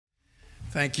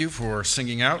Thank you for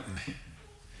singing out.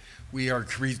 We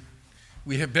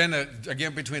have been,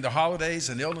 again, between the holidays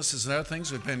and illnesses and other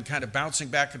things, we've been kind of bouncing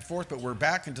back and forth, but we're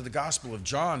back into the Gospel of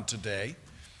John today.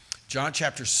 John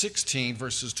chapter 16,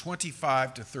 verses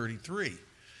 25 to 33.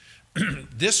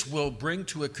 This will bring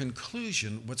to a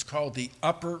conclusion what's called the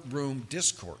Upper Room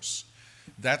Discourse.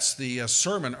 That's the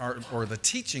sermon or the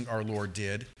teaching our Lord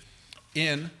did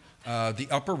in the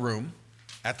upper room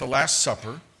at the Last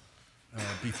Supper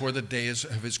before the days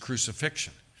of his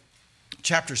crucifixion.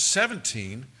 Chapter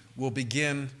 17 will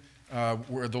begin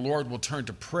where the Lord will turn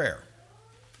to prayer.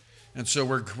 And so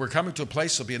we're coming to a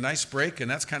place, it'll be a nice break,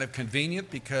 and that's kind of convenient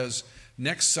because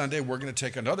next Sunday we're going to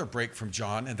take another break from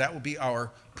John, and that will be our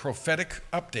prophetic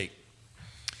update.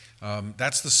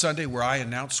 That's the Sunday where I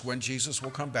announce when Jesus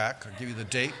will come back. I'll give you the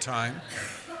date, time.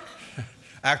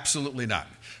 Absolutely not.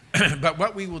 But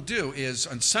what we will do is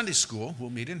on Sunday school, we'll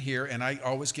meet in here, and I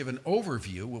always give an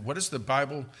overview. What is the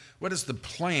Bible, what is the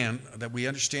plan that we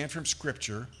understand from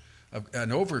Scripture, an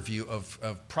overview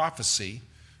of prophecy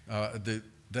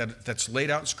that's laid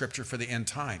out in Scripture for the end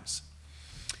times.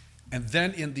 And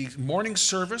then in the morning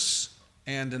service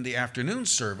and in the afternoon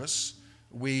service,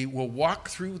 we will walk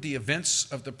through the events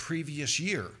of the previous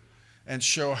year and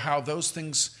show how those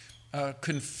things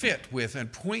can fit with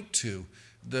and point to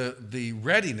the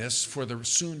readiness for the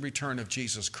soon return of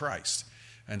Jesus Christ.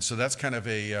 And so that's kind of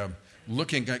a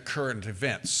looking at current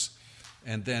events.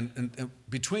 And then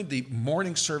between the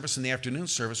morning service and the afternoon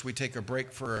service, we take a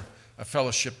break for a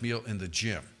fellowship meal in the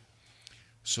gym.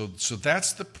 So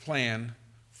that's the plan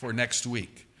for next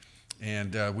week.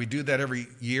 And we do that every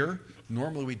year.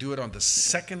 Normally we do it on the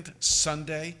second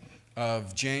Sunday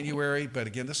of January. But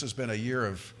again, this has been a year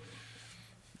of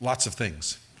lots of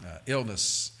things,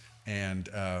 illness and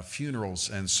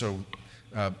funerals. And so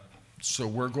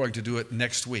we're going to do it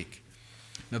next week.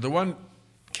 Now, the one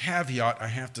caveat I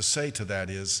have to say to that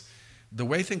is the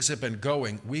way things have been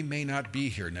going, we may not be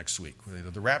here next week.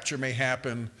 The rapture may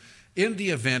happen. In the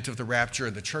event of the rapture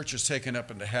and the church is taken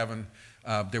up into heaven,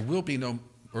 there will be no,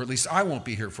 or at least I won't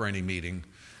be here for any meeting.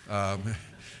 And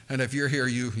if you're here,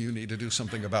 you need to do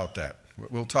something about that.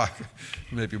 We'll talk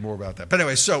maybe more about that. But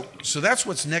anyway, so that's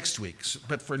what's next week.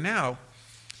 But for now,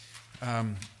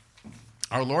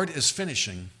 our Lord is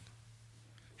finishing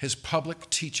his public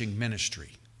teaching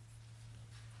ministry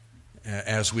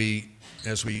as we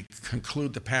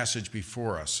conclude the passage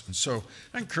before us. And so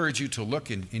I encourage you to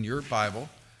look in your Bible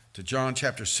to John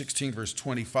chapter 16, verse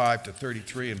 25 to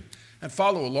 33, and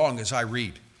follow along as I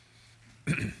read.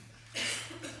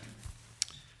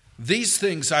 These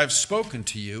things I have spoken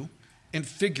to you in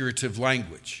figurative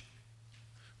language,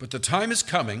 but the time is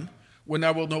coming when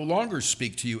I will no longer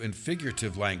speak to you in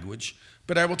figurative language,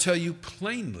 but I will tell you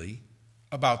plainly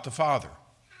about the Father.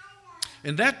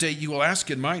 In that day you will ask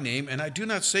in my name, and I do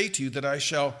not say to you that I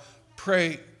shall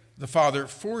pray the Father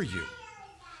for you.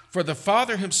 For the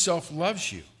Father himself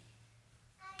loves you,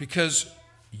 because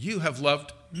you have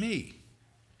loved me,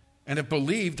 and have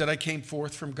believed that I came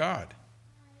forth from God.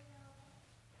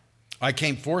 I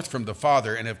came forth from the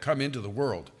Father and have come into the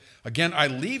world. Again, I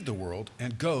leave the world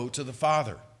and go to the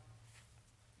Father.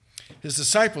 His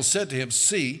disciples said to him,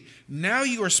 "See, now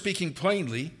you are speaking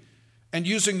plainly and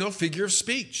using no figure of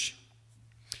speech.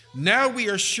 Now we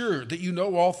are sure that you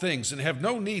know all things and have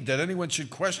no need that anyone should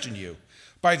question you.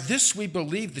 By this we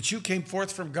believe that you came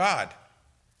forth from God."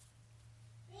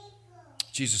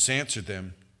 Jesus answered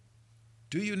them,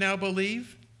 "Do you now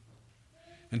believe?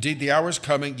 Indeed, the hour is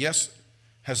coming, yes,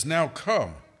 has now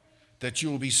come, that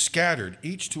you will be scattered,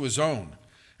 each to his own,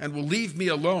 and will leave me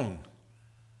alone.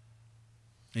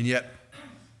 And yet,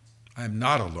 I am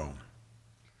not alone,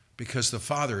 because the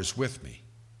Father is with me.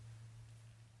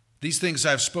 These things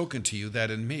I have spoken to you, that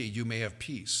in me you may have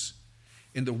peace.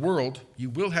 In the world you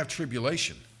will have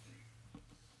tribulation,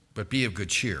 but be of good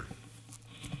cheer.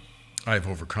 I have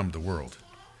overcome the world."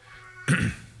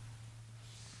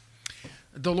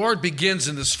 The Lord begins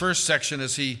in this first section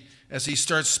as he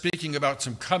starts speaking about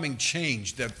some coming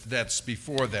change that's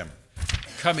before them.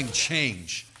 Coming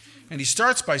change. And he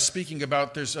starts by speaking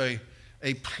about there's a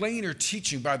plainer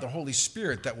teaching by the Holy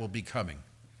Spirit that will be coming.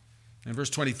 In verse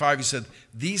 25, he said,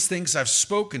 "These things I've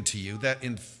spoken to you," that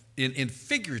in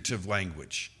figurative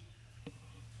language.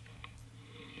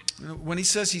 When he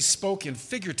says he spoke in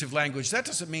figurative language, that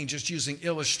doesn't mean just using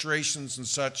illustrations and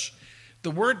such.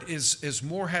 The word is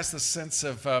more has the sense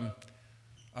of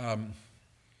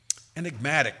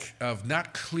enigmatic, of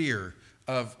not clear,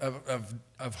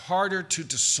 of harder to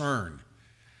discern.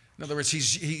 In other words,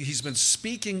 he's been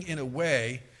speaking in a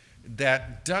way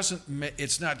that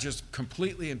it's not just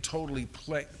completely and totally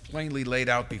plainly laid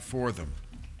out before them.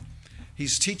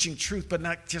 He's teaching truth, but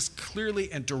not just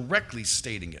clearly and directly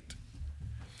stating it.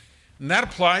 And that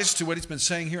applies to what he's been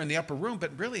saying here in the upper room,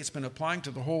 but really it's been applying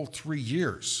to the whole 3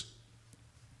 years,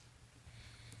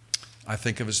 I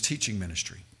think, of his teaching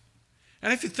ministry.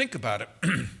 And if you think about it,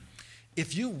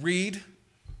 if you read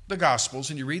the Gospels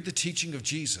and you read the teaching of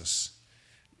Jesus,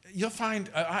 you'll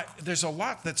find there's a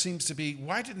lot that seems to be,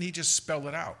 why didn't he just spell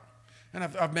it out? And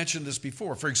I've mentioned this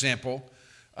before. For example,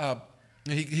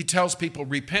 he tells people,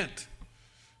 repent,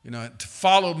 to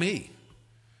follow me.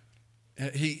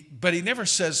 But he never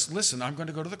says, listen, I'm going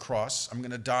to go to the cross. I'm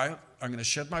going to die. I'm going to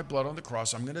shed my blood on the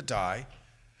cross. I'm going to die.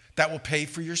 That will pay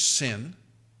for your sin.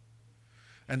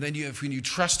 And then when you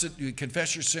trust it, you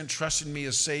confess your sin, trust in me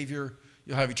as Savior,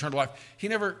 you'll have eternal life. He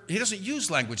doesn't use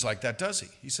language like that, does he?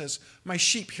 He says, my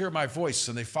sheep hear my voice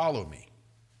and they follow me.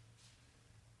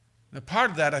 Now, part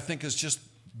of that, I think, is just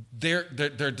their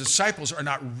disciples are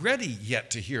not ready yet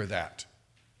to hear that.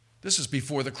 This is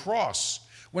before the cross.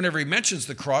 Whenever he mentions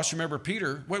the cross, remember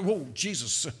Peter, whoa,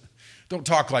 Jesus, don't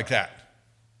talk like that.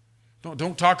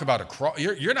 Don't talk about a cross.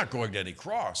 You're not going to any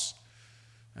cross.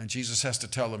 And Jesus has to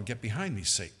tell them, get behind me,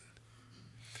 Satan.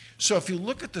 So if you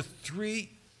look at the 3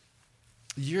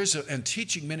 years and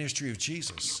teaching ministry of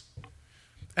Jesus,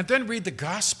 and then read the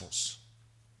Gospels,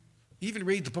 even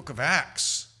read the book of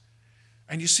Acts,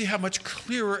 and you see how much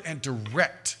clearer and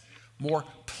direct, more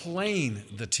plain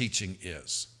the teaching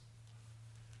is.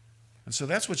 And so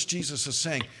that's what Jesus is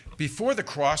saying. Before the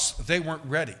cross, they weren't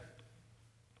ready.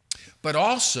 But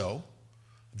also,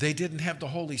 they didn't have the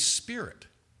Holy Spirit.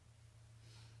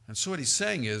 And so what he's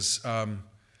saying is,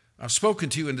 I've spoken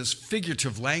to you in this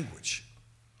figurative language.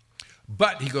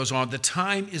 But, he goes on, the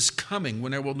time is coming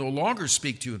when I will no longer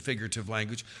speak to you in figurative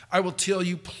language. I will tell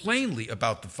you plainly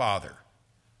about the Father.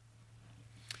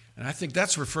 And I think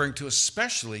that's referring to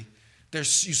especially, you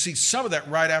see some of that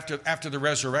right after the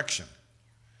resurrection.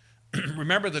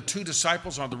 Remember the 2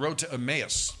 disciples on the road to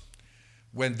Emmaus,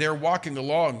 when they're walking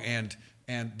along and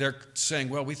they're saying,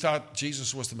 well, we thought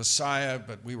Jesus was the Messiah,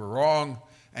 but we were wrong.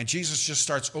 And Jesus just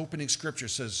starts opening Scripture,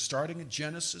 says, starting in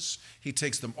Genesis, he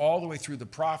takes them all the way through the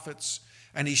prophets,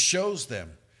 and he shows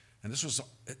them. And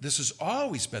this has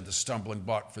always been the stumbling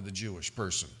block for the Jewish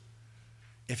person.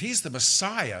 If he's the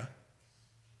Messiah,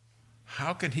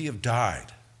 how can he have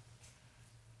died?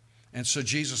 And so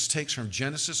Jesus takes from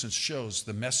Genesis and shows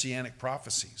the messianic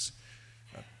prophecies.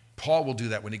 Paul will do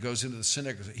that when he goes into the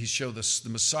synagogue. He showed the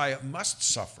Messiah must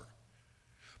suffer.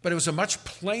 But it was a much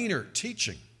plainer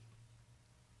teaching.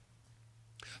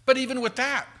 But even with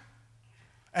that,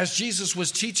 as Jesus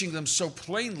was teaching them so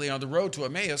plainly on the road to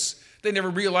Emmaus, they never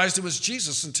realized it was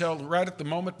Jesus until right at the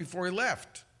moment before he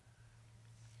left.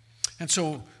 And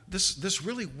so this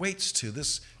really waits to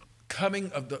this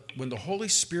coming of when the Holy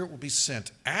Spirit will be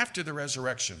sent after the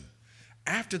resurrection,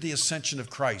 after the ascension of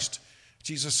Christ.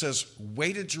 Jesus says,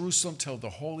 wait in Jerusalem till the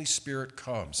Holy Spirit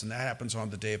comes. And that happens on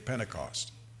the day of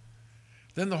Pentecost.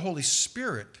 Then the Holy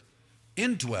Spirit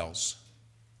indwells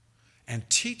and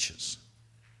teaches.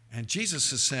 And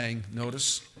Jesus is saying,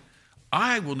 notice,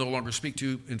 I will no longer speak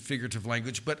to you in figurative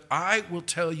language, but I will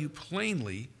tell you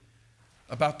plainly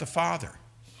about the Father.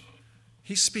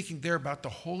 He's speaking there about the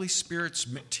Holy Spirit's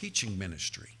teaching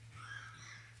ministry.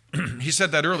 He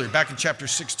said that earlier, back in chapter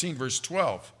 16, verse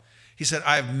 12. He said,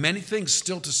 I have many things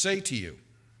still to say to you.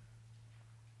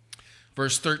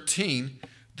 Verse 13,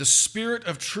 the Spirit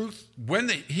of truth,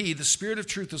 the Spirit of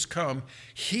truth has come,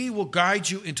 he will guide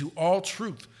you into all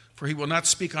truth, for he will not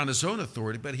speak on his own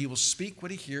authority, but he will speak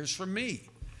what he hears from me.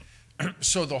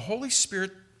 So the Holy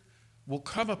Spirit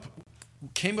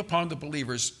came upon the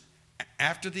believers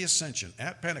after the ascension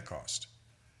at Pentecost.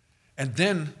 And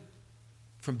then,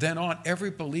 from then on,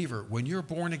 every believer, when you're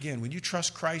born again, when you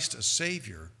trust Christ as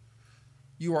Savior,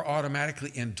 you are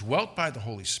automatically indwelt by the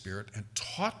Holy Spirit and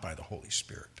taught by the Holy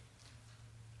Spirit.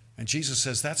 And Jesus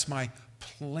says, that's my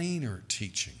plainer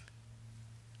teaching.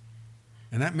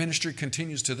 And that ministry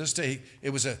continues to this day.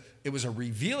 It was a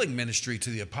revealing ministry to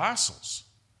the apostles.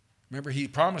 Remember, he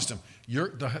promised them,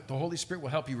 the Holy Spirit will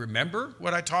help you remember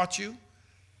what I taught you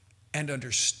and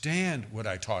understand what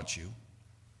I taught you.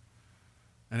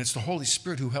 And it's the Holy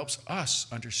Spirit who helps us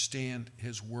understand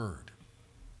his word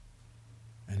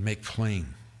and make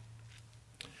plain.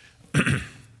 And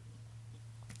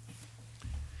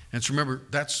so remember,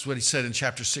 that's what he said in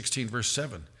chapter 16, verse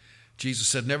 7. Jesus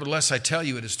said, nevertheless, I tell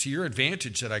you, it is to your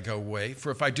advantage that I go away.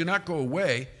 For if I do not go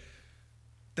away,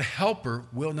 the Helper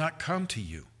will not come to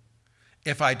you.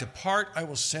 If I depart, I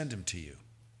will send him to you.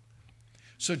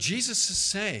 So Jesus is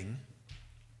saying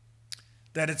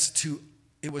that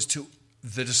it was to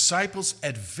the disciples'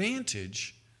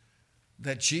 advantage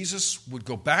that Jesus would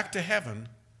go back to heaven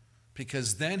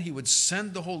because then he would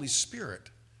send the Holy Spirit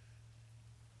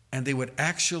and they would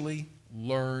actually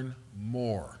learn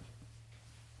more.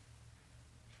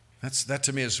 That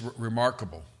to me is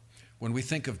remarkable. When we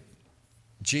think of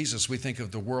Jesus, we think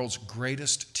of the world's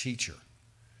greatest teacher.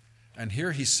 And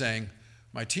here he's saying,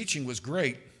 my teaching was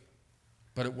great,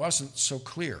 but it wasn't so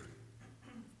clear.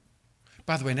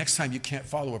 By the way, next time you can't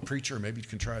follow a preacher, maybe you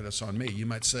can try this on me, you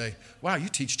might say, wow, you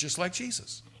teach just like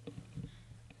Jesus.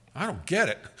 I don't get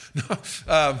it.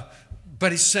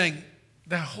 But he's saying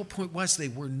the whole point was they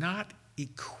were not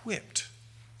equipped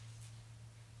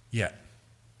yet.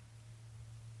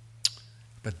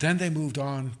 But then they moved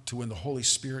on to when the Holy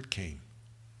Spirit came.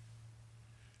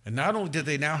 And not only did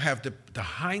they now have the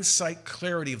hindsight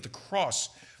clarity of the cross,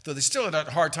 though they still had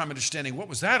a hard time understanding what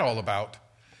was that all about,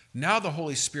 now the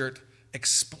Holy Spirit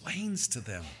explains to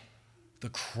them the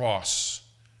cross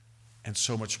and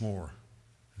so much more.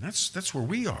 And that's where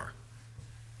we are.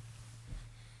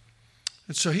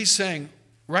 And so he's saying,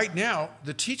 right now,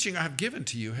 the teaching I have given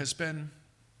to you has been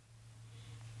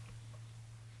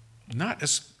not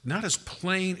as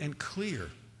plain and clear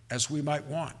as we might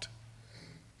want.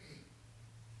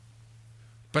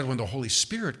 But when the Holy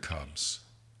Spirit comes,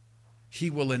 he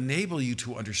will enable you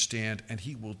to understand, and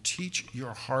he will teach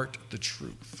your heart the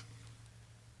truth.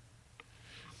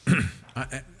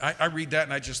 I read that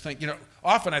and I just think,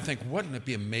 often I think, wouldn't it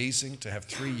be amazing to have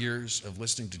 3 years of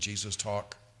listening to Jesus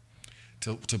talk,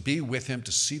 to be with him,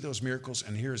 to see those miracles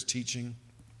and hear his teaching?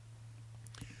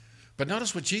 But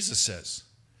notice what Jesus says.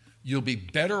 You'll be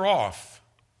better off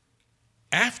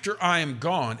after I am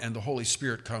gone and the Holy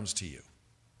Spirit comes to you.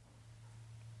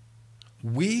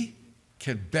 We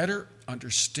can better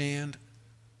understand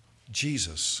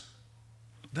Jesus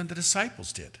than the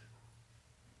disciples did.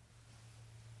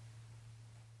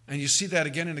 And you see that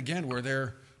again and again where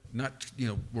they're not,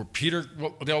 where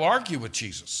they'll argue with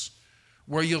Jesus.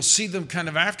 Where you'll see them kind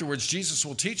of afterwards, Jesus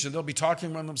will teach and they'll be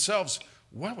talking among themselves.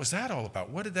 What was that all about?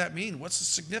 What did that mean? What's the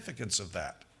significance of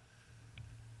that?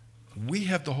 We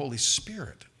have the Holy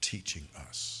Spirit teaching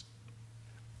us.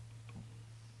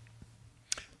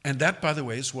 And that, by the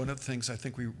way, is one of the things I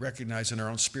think we recognize in our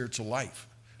own spiritual life.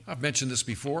 I've mentioned this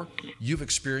before. You've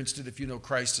experienced it if you know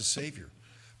Christ as Savior.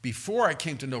 Before I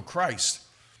came to know Christ,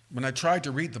 when I tried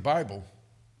to read the Bible,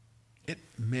 it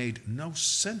made no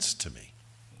sense to me.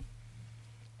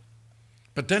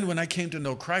 But then when I came to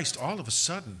know Christ, all of a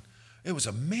sudden, it was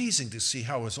amazing to see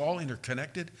how it was all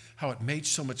interconnected, how it made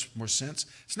so much more sense.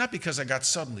 It's not because I got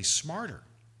suddenly smarter.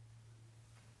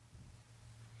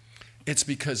 It's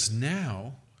because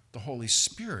now the Holy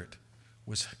Spirit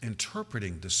was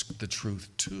interpreting the truth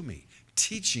to me,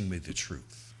 teaching me the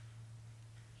truth.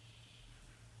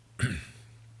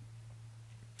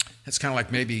 It's kind of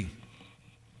like maybe,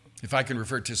 if I can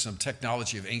refer to some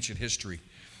technology of ancient history.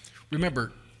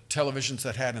 Remember televisions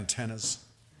that had antennas?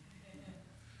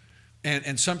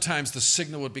 And sometimes the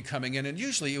signal would be coming in, and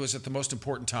usually it was at the most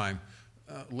important time,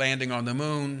 landing on the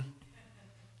moon,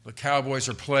 the Cowboys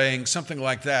are playing, something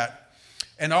like that.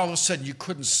 And all of a sudden you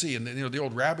couldn't see. And the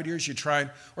old rabbit ears you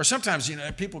tried, or sometimes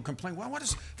people complain, well,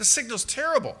 the signal's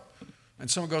terrible. And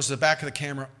someone goes to the back of the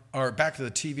camera or back to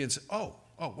the TV and says, oh,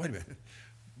 wait a minute.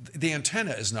 The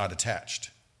antenna is not attached.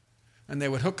 And they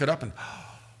would hook it up and,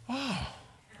 oh,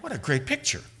 what a great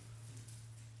picture.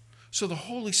 So the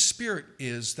Holy Spirit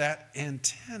is that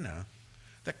antenna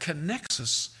that connects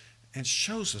us and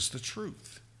shows us the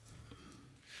truth.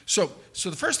 So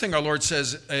the first thing our Lord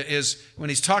says is, when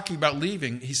he's talking about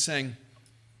leaving, he's saying,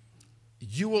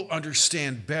 you will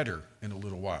understand better in a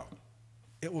little while.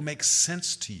 It will make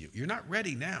sense to you. You're not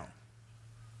ready now.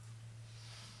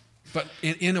 But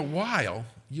in a while,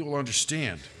 you will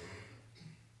understand.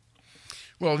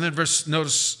 Well, and then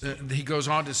notice he goes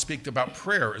on to speak about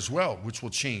prayer as well, which will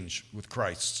change with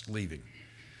Christ's leaving.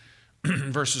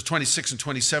 Verses 26 and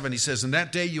 27, he says, in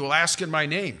that day you will ask in my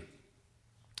name.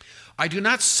 I do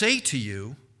not say to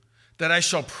you that I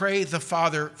shall pray the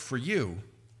Father for you,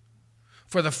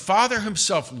 for the Father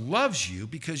himself loves you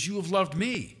because you have loved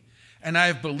me, and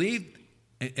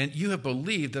you have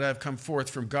believed that I have come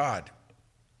forth from God.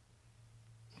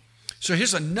 So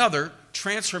here's another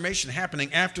transformation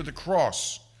happening after the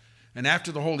cross and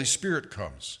after the Holy Spirit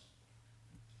comes.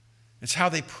 It's how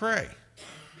they pray.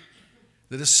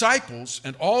 The disciples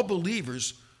and all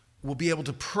believers will be able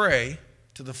to pray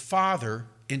to the Father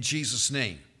in Jesus'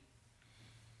 name.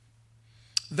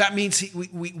 That means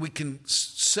we can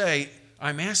say,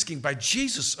 I'm asking by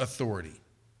Jesus' authority,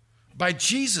 by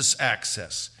Jesus'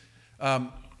 access.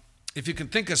 If you can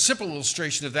think a simple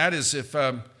illustration of that is if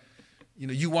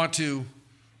you want to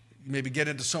maybe get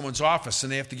into someone's office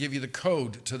and they have to give you the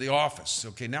code to the office.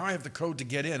 Okay, now I have the code to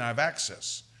get in. I have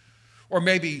access. Or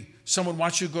maybe someone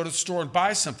wants you to go to the store and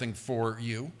buy something for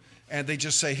you, and they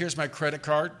just say, here's my credit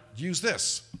card, use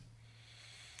this.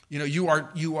 You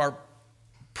are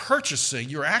purchasing,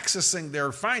 you're accessing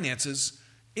their finances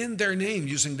in their name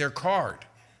using their card.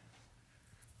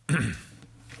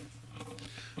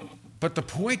 But the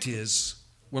point is,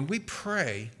 when we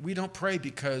pray, we don't pray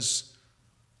because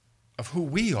of who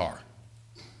we are.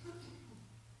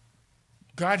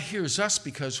 God hears us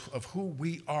because of who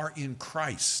we are in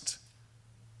Christ.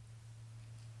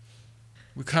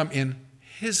 We come in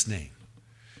his name.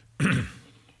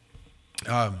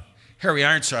 Harry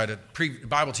Ironside, a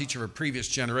Bible teacher of a previous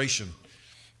generation,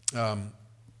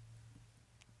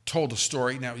 told a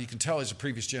story. Now, you can tell he's a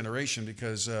previous generation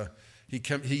because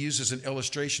he uses an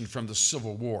illustration from the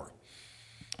Civil War.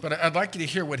 But I'd like you to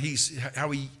hear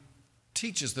how he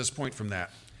teaches this point from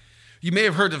that. You may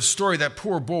have heard of the story of that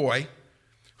poor boy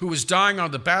who was dying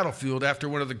on the battlefield after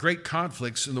one of the great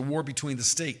conflicts in the war between the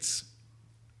states.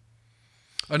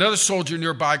 Another soldier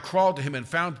nearby crawled to him and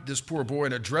found this poor boy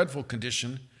in a dreadful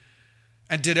condition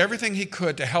and did everything he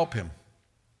could to help him.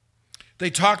 They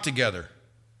talked together.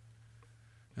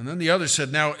 And then the other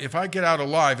said, now, if I get out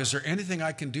alive, is there anything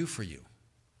I can do for you?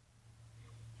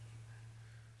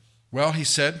 Well, he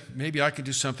said, maybe I can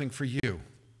do something for you.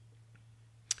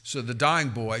 So the dying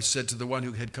boy said to the one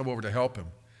who had come over to help him,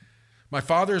 my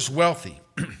father is wealthy,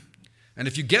 and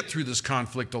if you get through this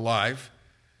conflict alive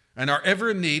and are ever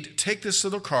in need, take this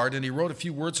little card, and he wrote a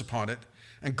few words upon it,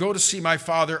 and go to see my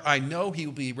father. I know he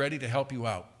will be ready to help you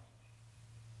out.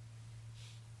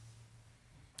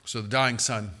 So the dying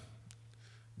son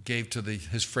gave to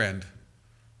his friend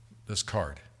this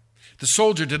card. The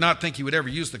soldier did not think he would ever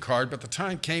use the card, but the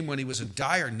time came when he was in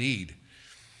dire need.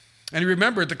 And he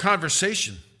remembered the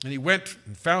conversation, and he went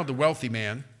and found the wealthy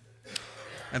man.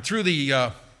 And through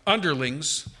the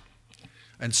underlings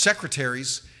and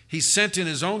secretaries, he sent in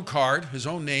his own card, his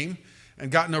own name,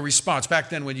 and got no response. Back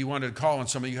then, when you wanted to call on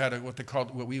somebody, you had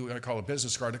what we would call a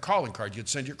business card, a calling card. You'd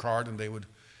send your card, and they would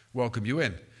welcome you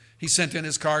in. He sent in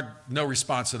his card, no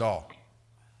response at all.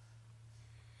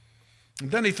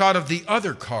 And then he thought of the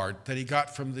other card that he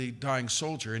got from the dying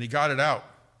soldier, and he got it out.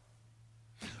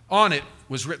 On it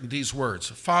was written these words,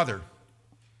 Father,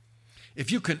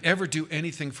 if you can ever do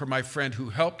anything for my friend who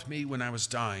helped me when I was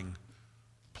dying,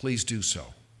 please do so.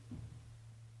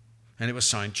 And it was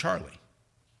signed Charlie.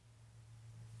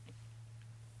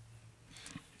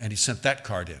 And he sent that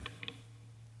card in.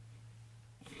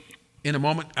 In a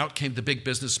moment, out came the big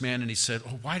businessman, and he said,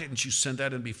 oh, why didn't you send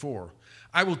that in before?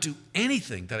 I will do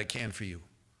anything that I can for you,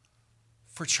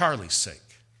 for Charlie's sake.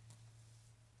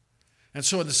 And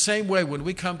so in the same way, when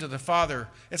we come to the Father,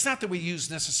 it's not that we use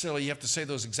necessarily, you have to say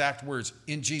those exact words,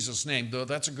 in Jesus' name, though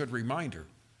that's a good reminder.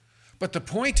 But the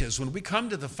point is, when we come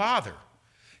to the Father,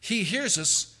 he hears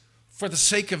us for the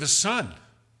sake of his Son.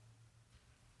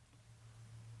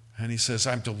 And he says,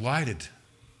 I'm delighted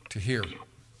to hear,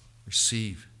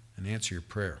 receive, and answer your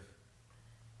prayer.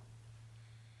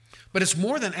 But it's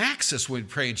more than access when we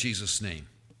pray in Jesus' name.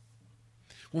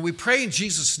 When we pray in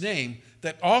Jesus' name,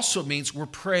 that also means we're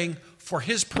praying for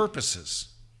his purposes.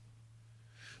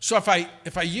 So if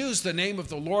I use the name of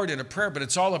the Lord in a prayer, but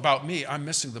it's all about me, I'm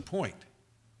missing the point.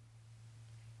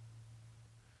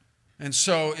 And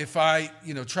so if I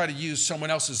try to use someone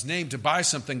else's name to buy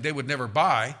something they would never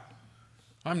buy,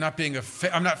 I'm not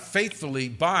faithfully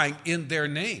buying in their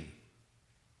name.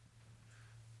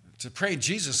 To pray in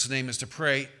Jesus' name is to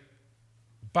pray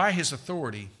by his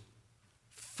authority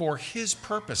for his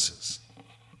purposes.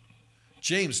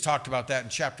 James talked about that in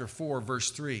chapter 4,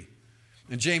 verse 3.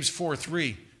 In James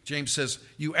 4:3, James says,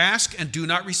 you ask and do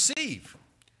not receive,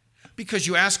 because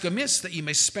you ask amiss that you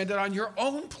may spend it on your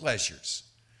own pleasures.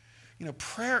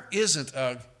 Prayer isn't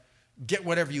a get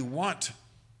whatever you want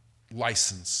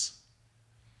license.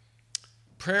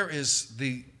 Prayer is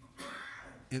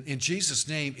in Jesus'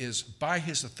 name is by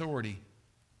his authority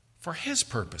for his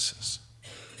purposes.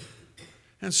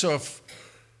 And so if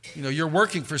you're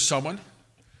working for someone,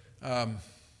 I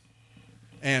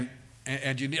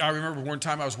remember one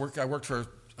time I worked for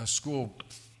a school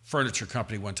furniture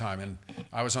company one time, and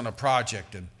I was on a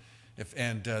project,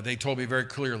 and they told me very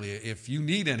clearly, if you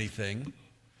need anything,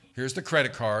 here's the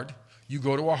credit card. You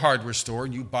go to a hardware store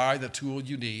and you buy the tool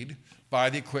you need, buy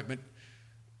the equipment,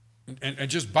 and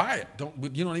just buy it.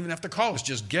 You don't even have to call us.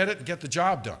 Just get it and get the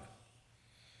job done.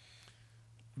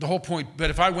 The whole point, but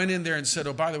if I went in there and said,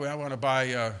 oh, by the way, I want to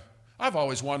buy, I've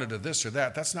always wanted a this or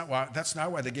that, that's not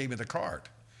why they gave me the card.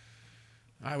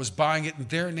 I was buying it in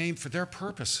their name for their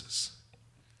purposes.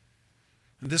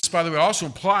 And this, by the way, also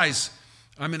implies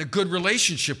I'm in a good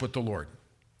relationship with the Lord.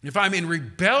 If I'm in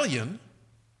rebellion,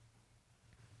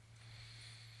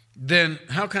 then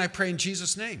how can I pray in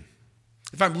Jesus' name?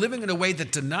 If I'm living in a way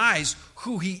that denies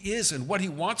who he is and what he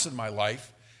wants in my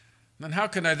life, then how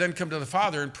can I then come to the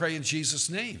Father and pray in Jesus'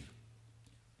 name?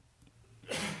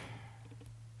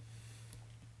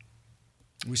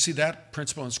 We see that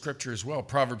principle in Scripture as well.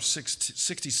 Psalm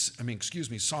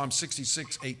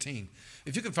 66:18.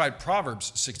 If you can find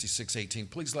Proverbs 66:18,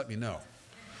 please let me know.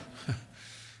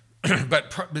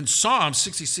 But in Psalm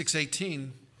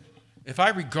 66:18, if I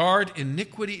regard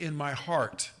iniquity in my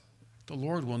heart, the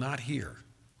Lord will not hear.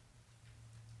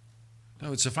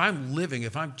 No, it's if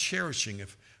I'm cherishing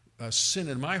sin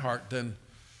in my heart, then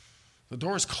the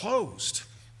door is closed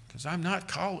because I'm not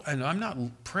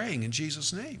praying in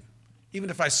Jesus' name,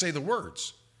 even if I say the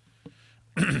words.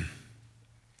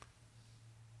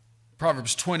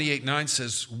 Proverbs 28:9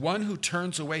 says, one who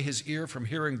turns away his ear from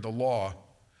hearing the law,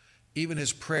 even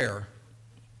his prayer,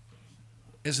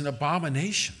 is an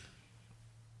abomination.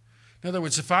 In other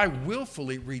words, if I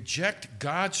willfully reject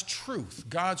God's truth,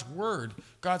 God's word,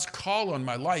 God's call on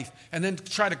my life, and then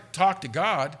try to talk to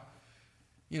God,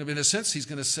 in a sense, he's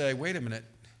going to say, wait a minute,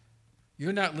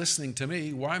 you're not listening to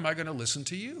me. Why am I going to listen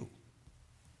to you?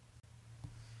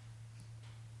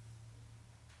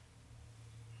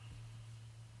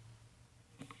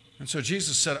 And so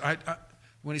Jesus said,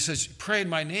 when he says, pray in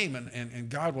my name and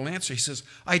God will answer, he says,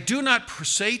 I do not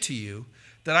say to you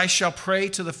that I shall pray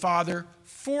to the Father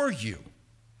for you.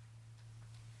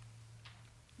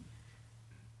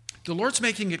 The Lord's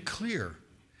making it clear.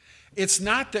 It's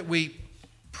not that we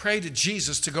pray to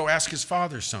Jesus to go ask his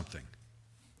Father something.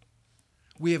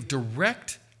 We have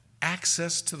direct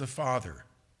access to the Father.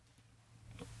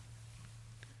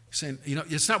 He's saying,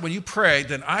 it's not when you pray,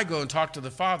 then I go and talk to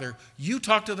the Father. You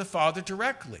talk to the Father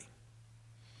directly.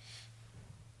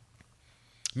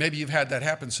 Maybe you've had that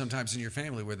happen sometimes in your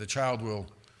family where the child will,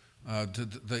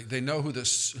 they know who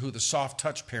the soft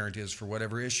touch parent is for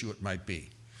whatever issue it might be.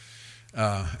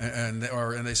 And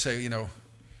they say,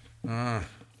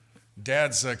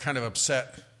 Dad's kind of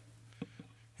upset.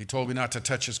 He told me not to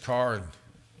touch his car, and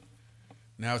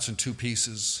now it's in two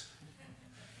pieces.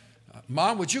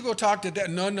 Mom, would you go talk to Dad?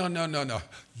 No.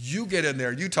 You get in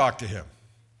there. You talk to him.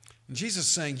 And Jesus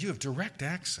is saying, you have direct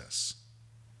access.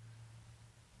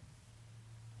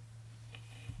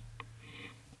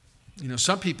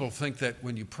 Some people think that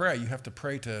when you pray, you have to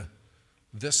pray to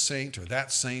this saint or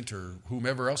that saint or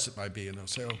whomever else it might be. And they'll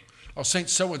say, oh Saint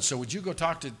so-and-so, would you go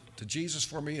talk to Jesus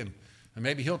for me? And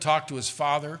maybe he'll talk to his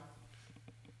Father.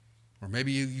 Or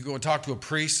maybe you go and talk to a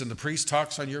priest and the priest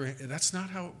talks on your... That's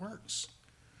not how it works.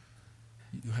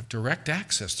 You have direct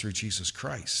access through Jesus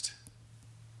Christ.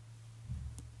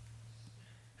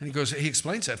 And he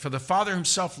explains that. For the Father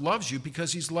himself loves you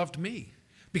because he's loved me.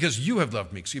 Because you have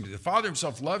loved me. Excuse me. The Father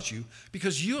himself loves you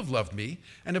because you have loved me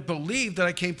and have believed that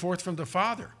I came forth from the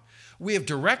Father. We have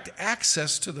direct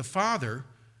access to the Father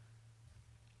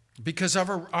because of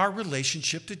our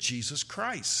relationship to Jesus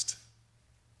Christ.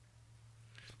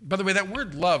 By the way, that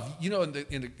word love, in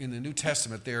the New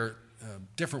Testament, there are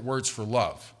different words for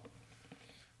love.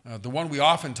 The one we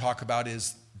often talk about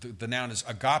is the noun is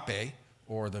agape,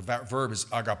 or the verb is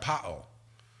agapao.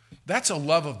 That's a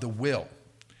love of the will.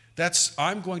 That's,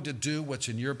 I'm going to do what's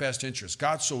in your best interest.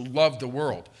 God so loved the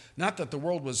world. Not that the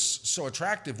world was so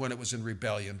attractive when it was in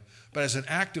rebellion, but as an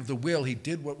act of the will, he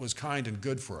did what was kind and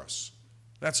good for us.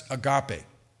 That's agape.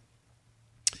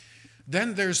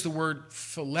 Then there's the word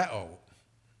phileo.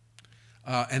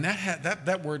 And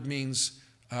that word means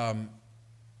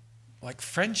like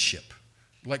friendship.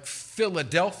 Like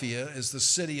Philadelphia is the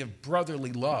city of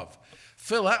brotherly love.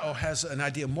 Phileo has an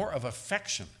idea more of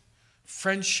affection,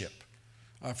 friendship.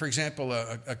 For example,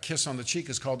 a kiss on the cheek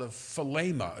is called a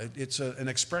philema. It's an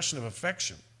expression of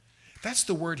affection. That's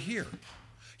the word here.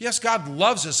 Yes, God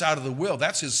loves us out of the will.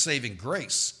 That's his saving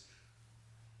grace.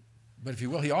 But if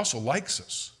you will, he also likes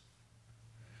us.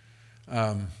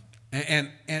 And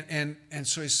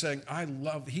so he's saying,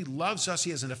 he loves us. He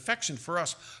has an affection for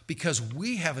us because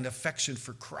we have an affection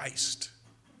for Christ.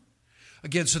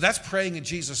 Again, so that's praying in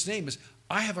Jesus' name is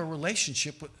I have a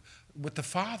relationship with the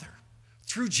Father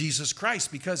through Jesus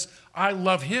Christ because I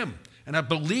love him and I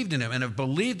believed in him and have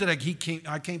believed that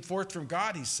I came forth from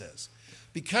God, he says.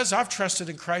 Because I've trusted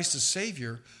in Christ as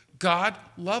Savior, God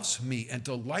loves me and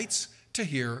delights to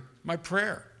hear my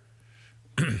prayer.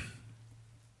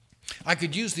 I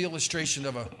could use the illustration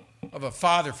of a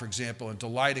father, for example, and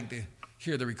delighting to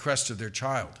hear the request of their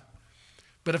child.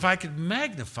 But if I could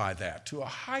magnify that to a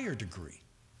higher degree,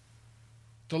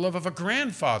 the love of a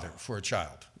grandfather for a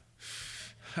child,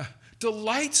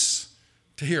 delights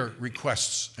to hear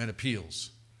requests and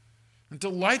appeals, and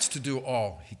delights to do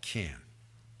all he can.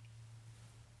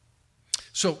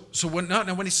 So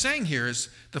when he's saying here is,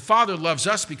 the Father loves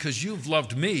us because you've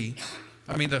loved me.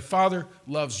 I mean, the Father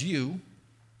loves you,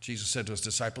 Jesus said to his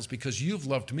disciples, because you've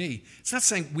loved me. It's not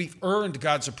saying we've earned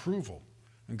God's approval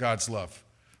and God's love.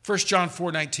 1 John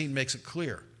 4:19 makes it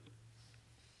clear.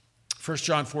 1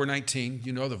 John 4:19,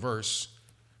 you know the verse.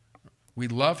 We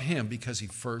love him because he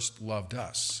first loved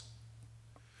us.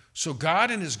 So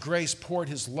God in his grace poured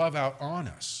his love out on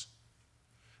us.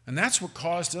 And that's what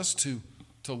caused us to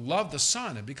love the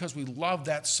Son. And because we love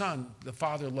that Son, the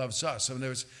Father loves us.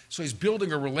 So he's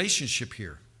building a relationship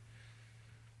here.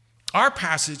 Our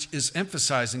passage is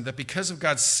emphasizing that because of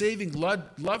God's saving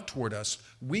love toward us,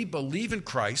 we believe in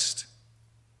Christ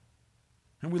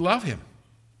and we love him.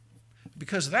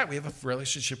 Because of that, we have a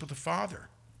relationship with the Father.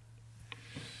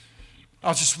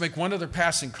 I'll just make one other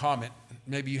passing comment.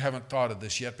 Maybe you haven't thought of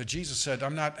this yet, but Jesus said,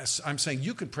 I'm saying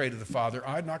you can pray to the Father.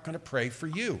 I'm not going to pray for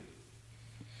you.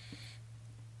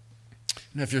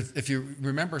 And if you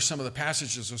remember some of the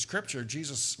passages of Scripture,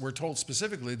 we're told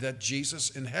specifically that Jesus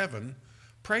in heaven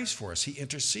prays for us. He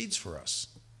intercedes for us.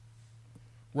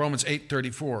 Romans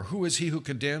 8:34, who is he who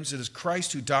condemns? It is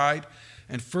Christ who died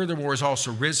and furthermore is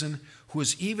also risen, who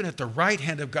is even at the right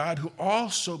hand of God, who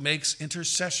also makes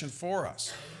intercession for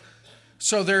us.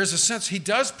 So there is a sense he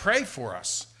does pray for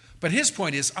us. But his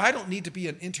point is, I don't need to be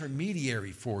an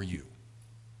intermediary for you.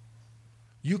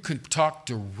 You can talk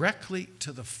directly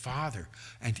to the Father,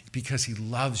 and because he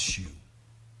loves you.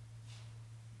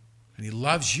 And he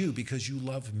loves you because you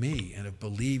love me and have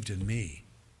believed in me.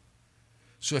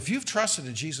 So if you've trusted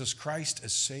in Jesus Christ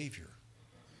as Savior,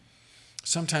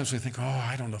 sometimes we think,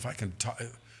 I don't know if I can talk.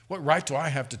 What right do I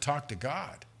have to talk to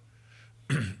God?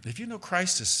 If you know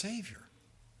Christ as Savior,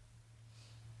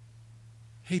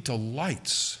 he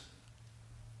delights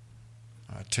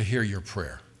to hear your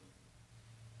prayer.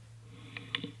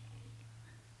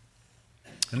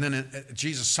 And then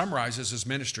Jesus summarizes his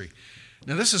ministry.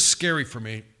 Now this is scary for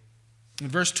me. In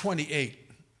verse 28,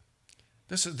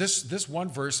 this one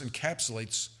verse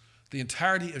encapsulates the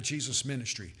entirety of Jesus'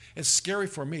 ministry. It's scary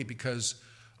for me because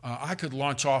I could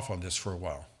launch off on this for a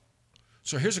while.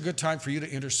 So here's a good time for you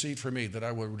to intercede for me that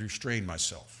I will restrain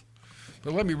myself.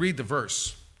 But let me read the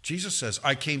verse. Jesus says,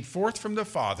 I came forth from the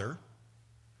Father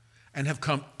and have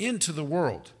come into the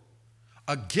world.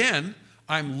 Again,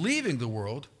 I'm leaving the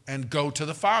world and go to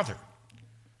the Father.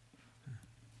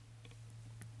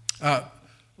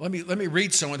 Let me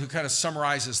read someone who kind of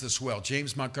summarizes this well.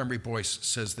 James Montgomery Boyce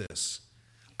says this.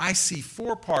 I see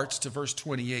 4 parts to verse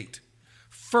 28.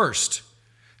 First,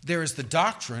 there is the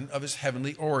doctrine of his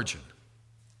heavenly origin.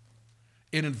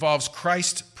 It involves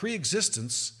Christ's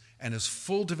preexistence and his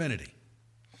full divinity.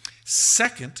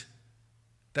 Second,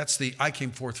 that's the I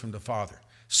came forth from the Father.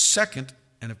 Second,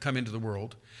 and have come into the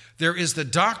world, there is the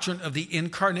doctrine of the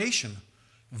incarnation,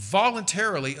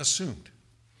 voluntarily assumed.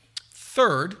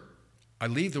 Third, I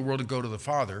leave the world and go to the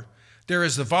Father. There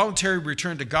is the voluntary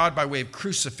return to God by way of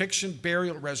crucifixion,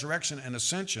 burial, resurrection, and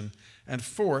ascension. And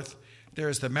fourth, there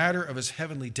is the matter of his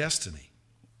heavenly destiny.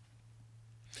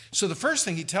 So the first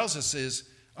thing he tells us is,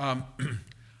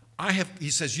 he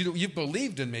says, you've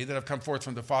believed in me that I've come forth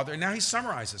from the Father. And now he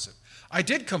summarizes it. I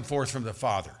did come forth from the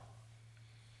Father.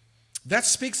 That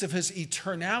speaks of his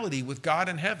eternality with God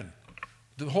in heaven.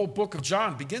 The whole book of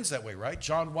John begins that way, right?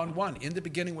 John 1:1. In the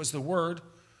beginning was the Word.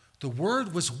 The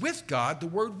Word was with God. The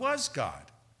Word was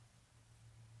God.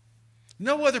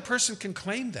 No other person can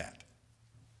claim that.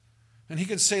 And he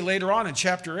can say later on in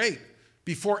chapter 8,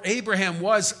 before Abraham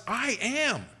was, I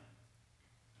am.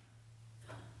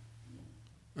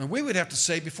 And we would have to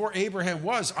say, before Abraham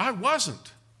was, I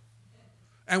wasn't.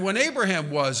 And when Abraham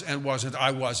was and wasn't,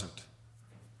 I wasn't.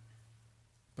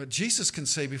 But Jesus can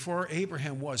say, before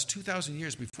Abraham was, 2,000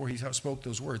 years before he spoke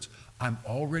those words, I'm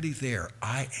already there.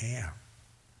 I am.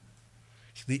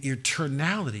 The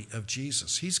eternality of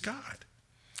Jesus. He's God.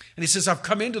 And he says, I've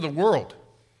come into the world.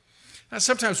 Now,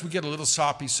 sometimes we get a little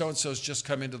soppy. So-and-so's just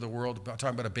come into the world. Talking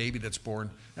about a baby that's born.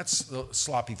 That's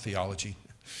sloppy theology.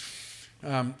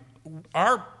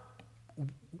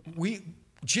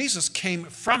 Jesus came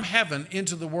from heaven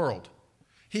into the world.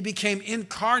 He became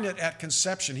incarnate at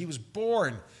conception. He was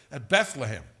born at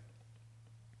Bethlehem.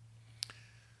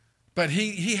 But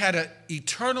he had an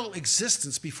eternal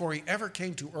existence before he ever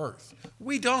came to earth.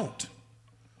 We don't.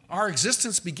 Our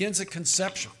existence begins at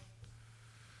conception.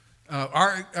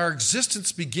 Our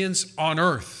existence begins on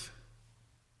earth.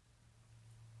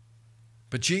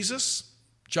 But Jesus,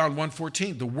 John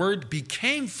 1:14, the Word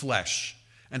became flesh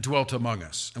and dwelt among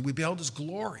us, and we beheld his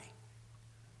glory.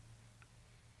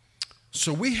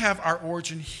 So we have our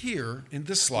origin here in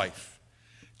this life.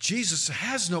 Jesus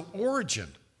has no origin.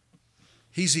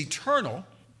 He's eternal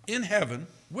in heaven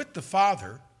with the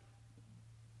Father,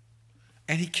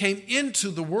 and he came into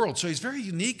the world. So he's very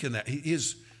unique in that.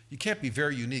 You can't be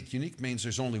very unique. Unique means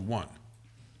there's only one.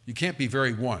 You can't be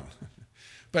very one.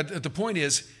 But the point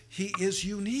is, he is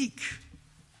unique.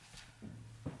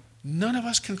 None of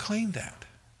us can claim that.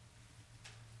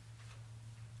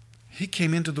 He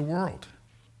came into the world.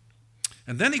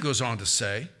 And then he goes on to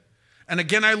say, and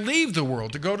again I leave the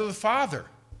world to go to the Father.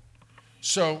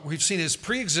 So we've seen his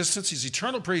preexistence, his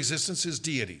eternal preexistence, his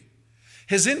deity.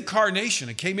 His incarnation,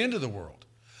 and came into the world.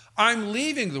 I'm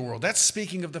leaving the world. That's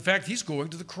speaking of the fact he's going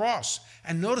to the cross.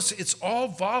 And notice it's all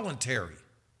voluntary.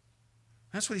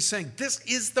 That's what he's saying. This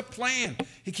is the plan.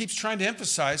 He keeps trying to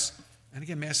emphasize, and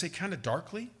again, may I say kind of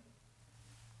darkly?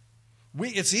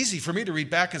 It's easy for me to read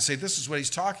back and say this is what he's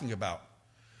talking about.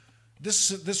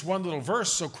 This one little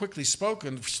verse, so quickly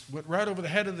spoken, went right over the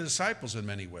head of the disciples in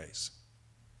many ways.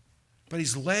 But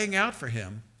he's laying out for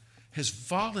him his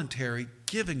voluntary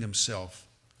giving himself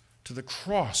to the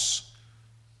cross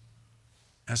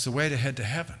as the way to head to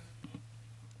heaven.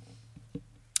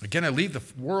 Again, I leave the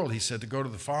world, he said, to go to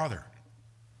the Father.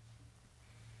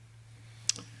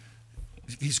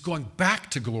 He's going back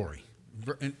to glory.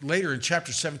 Later in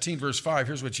chapter 17, verse 5,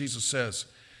 here's what Jesus says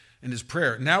in his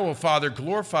prayer. Now, O Father,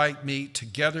 glorify me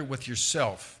together with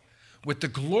yourself, with the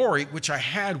glory which I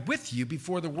had with you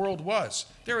before the world was.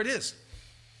 There it is.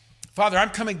 Father, I'm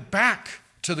coming back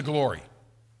to the glory.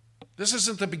 This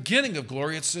isn't the beginning of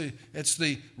glory. It's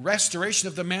the restoration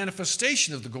of the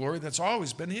manifestation of the glory that's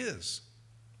always been his.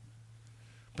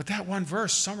 But that one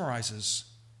verse summarizes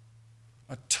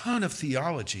a ton of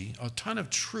theology, a ton of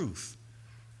truth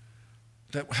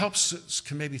that helps us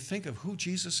can maybe think of who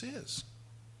Jesus is.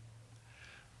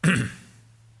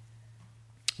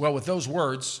 Well, with those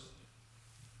words,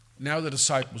 now the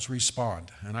disciples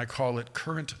respond, and I call it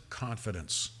current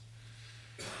confidence.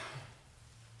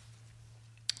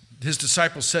 His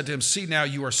disciples said to him, See, now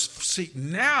you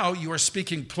are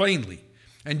speaking plainly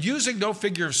and using no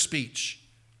figure of speech.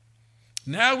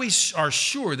 Now we are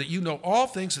sure that you know all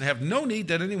things and have no need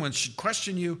that anyone should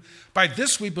question you. By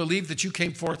this we believe that you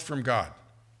came forth from God.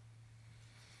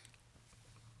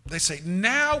 They say,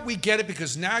 now we get it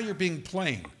because now you're being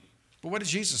plain. But what did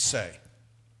Jesus say?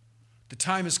 The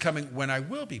time is coming when I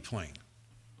will be plain.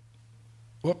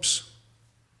 Whoops.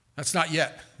 That's not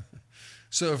yet.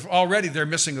 So if already they're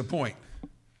missing the point.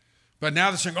 But now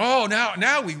they're saying, oh,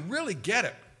 now we really get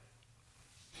it.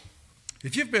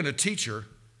 If you've been a teacher,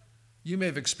 you may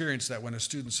have experienced that when a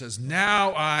student says,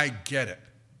 now I get it.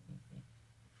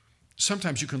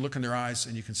 Sometimes you can look in their eyes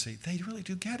and you can say, they really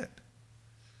do get it.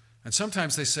 And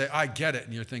sometimes they say, I get it,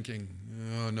 and you're thinking,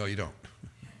 oh, no, you don't.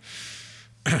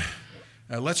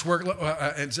 Let's work.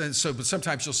 But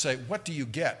sometimes you'll say, what do you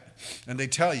get? And they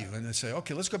tell you, and they say,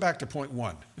 okay, let's go back to point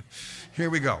one. Here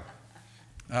we go.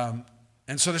 And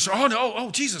so they say,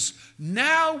 oh, Jesus,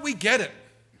 now we get it.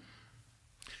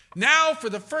 Now,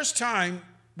 for the first time,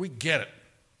 we get it.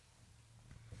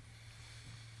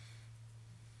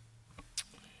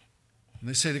 And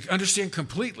they say they understand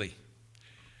completely.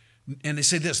 And they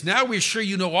say this, now we're sure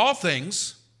you know all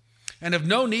things and have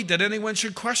no need that anyone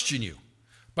should question you.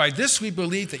 By this we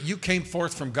believe that you came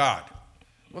forth from God.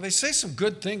 Well, they say some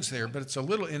good things there, but it's a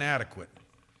little inadequate.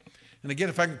 And again,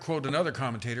 if I can quote another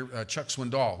commentator, Chuck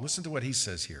Swindoll, listen to what he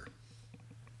says here.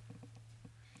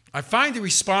 I find the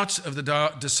response of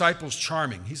the disciples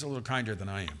charming. He's a little kinder than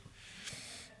I am.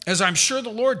 As I'm sure the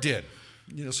Lord did.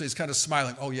 So he's kind of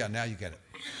smiling. Oh, yeah, now you get it.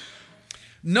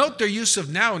 Note their use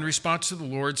of now in response to the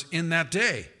Lord's in that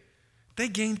day. They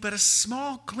gained but a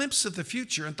small glimpse of the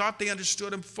future and thought they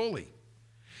understood him fully.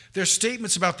 Their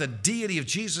statements about the deity of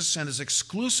Jesus and his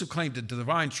exclusive claim to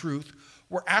divine truth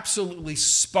were absolutely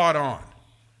spot on.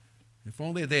 If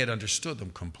only they had understood them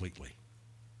completely.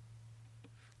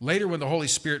 Later, when the Holy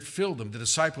Spirit filled them, the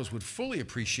disciples would fully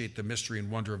appreciate the mystery and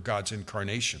wonder of God's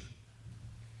incarnation.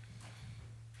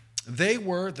 They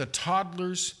were the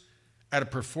toddlers at a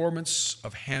performance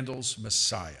of Handel's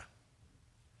Messiah.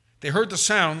 They heard the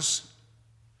sounds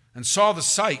and saw the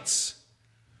sights,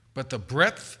 but the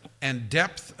breadth and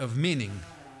depth of meaning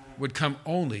would come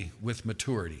only with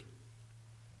maturity.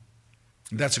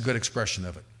 And that's a good expression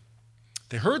of it.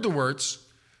 They heard the words,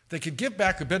 they could give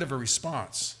back a bit of a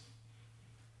response,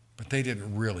 but they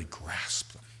didn't really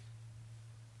grasp them.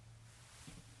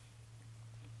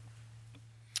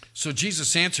 So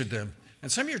Jesus answered them,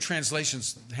 and some of your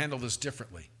translations handle this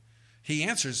differently. He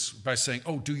answers by saying,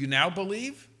 oh, do you now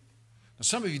believe? Now,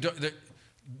 some of you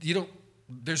don't,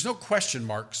 there's no question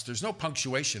marks, there's no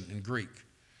punctuation in Greek.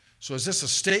 So is this a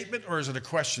statement or is it a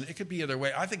question? It could be either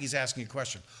way. I think he's asking a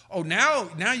question. Oh,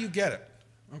 now you get it.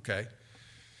 Okay.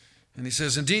 And he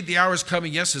says, indeed, the hour is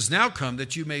coming, yes, has now come,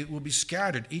 that you will be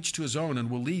scattered, each to his own,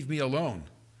 and will leave me alone.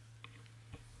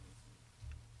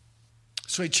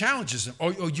 So he challenges him.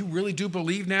 Oh, you really do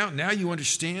believe now? Now you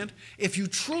understand? If you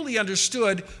truly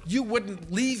understood, you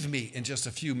wouldn't leave me in just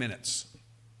a few minutes.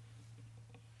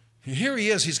 And here he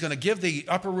is. He's going to give the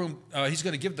upper room, he's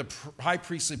going to give the high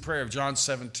priestly prayer of John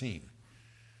 17.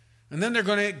 And then they're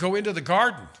going to go into the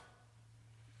garden.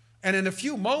 And in a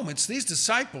few moments, these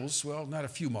disciples, well, not a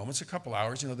few moments, a couple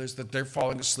hours, they're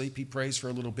falling asleep. He prays for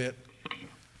a little bit.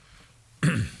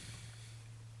 But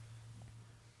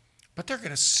they're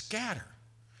going to scatter.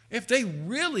 If they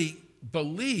really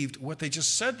believed what they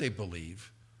just said they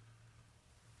believe,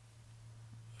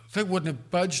 they wouldn't have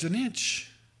budged an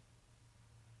inch.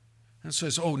 And so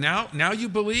he says, oh, now you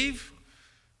believe?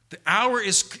 The hour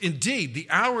is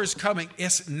coming.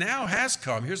 Yes, now has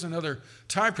come. Here's another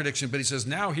time prediction, but he says,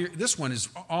 now here, this one is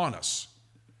on us.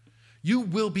 You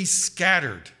will be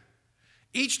scattered,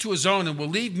 each to his own, and will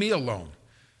leave me alone.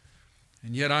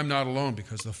 And yet I'm not alone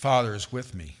because the Father is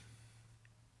with me.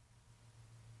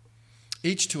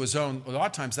 Each to his own. A lot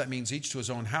of times that means each to his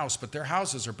own house, but their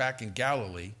houses are back in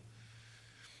Galilee.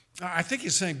 I think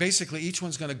he's saying basically each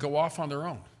one's going to go off on their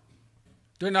own.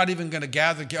 They're not even going to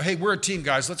gather. Hey, we're a team,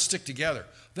 guys. Let's stick together.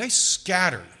 They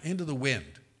scatter into the wind.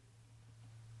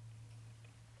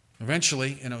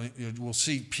 Eventually, we'll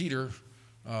see Peter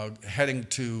heading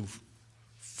to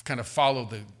kind of follow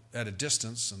at a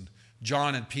distance, and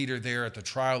John and Peter there at the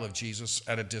trial of Jesus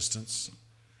at a distance.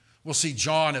 We'll see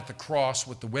John at the cross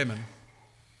with the women.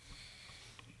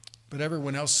 But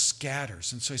everyone else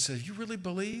scatters. And so he says, you really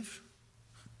believe?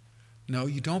 No,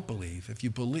 you don't believe. If you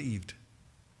believed,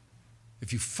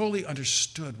 if you fully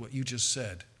understood what you just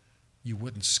said, you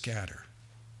wouldn't scatter.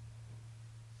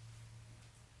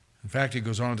 In fact, he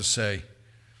goes on to say,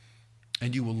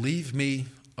 and you will leave me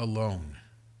alone.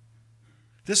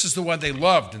 This is the one they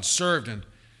loved and served, and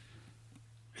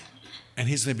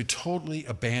he's going to be totally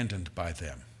abandoned by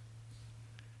them.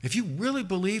 If you really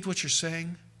believed what you're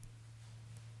saying,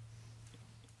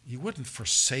 you wouldn't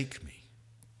forsake me.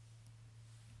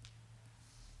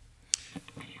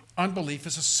 Unbelief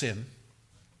is a sin.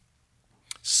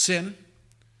 Sin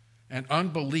and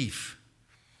unbelief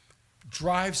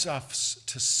drives us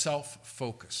to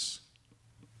self-focus.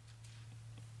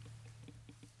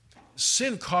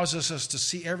 Sin causes us to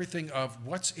see everything of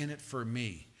what's in it for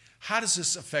me. How does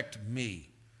this affect me?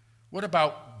 What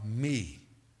about me?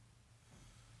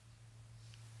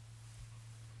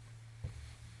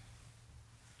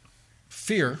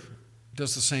 Fear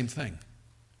does the same thing.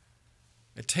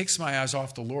 It takes my eyes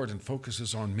off the Lord and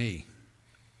focuses on me.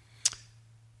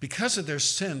 Because of their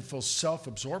sinful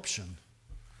self-absorption,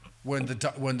 when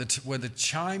the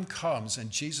chime comes and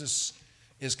Jesus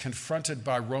is confronted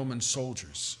by Roman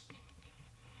soldiers,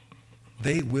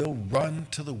 they will run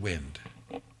to the wind.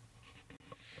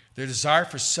 Their desire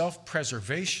for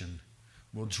self-preservation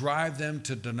will drive them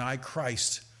to deny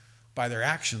Christ by their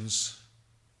actions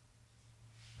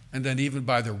and then even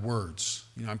by their words.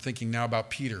 I'm thinking now about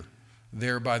Peter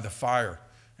there by the fire.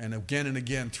 And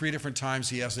again, 3 different times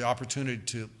he has the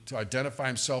opportunity to identify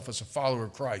himself as a follower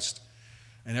of Christ.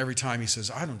 And every time he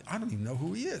says, I don't even know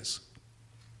who he is.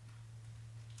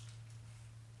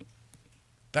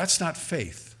 That's not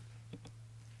faith.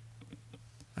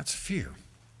 That's fear.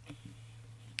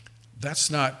 That's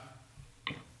not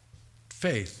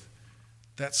faith.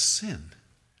 That's sin.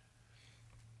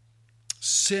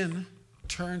 Sin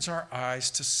turns our eyes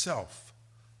to self.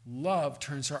 Love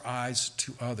turns our eyes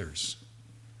to others.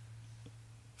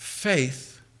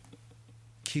 Faith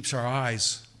keeps our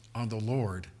eyes on the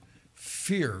Lord.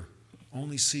 Fear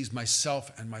only sees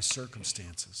myself and my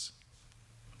circumstances.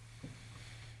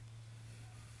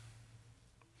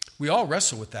 We all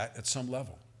wrestle with that at some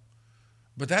level.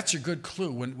 But that's your good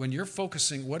clue. When you're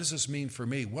focusing, what does this mean for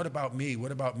me? What about me?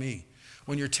 What about me?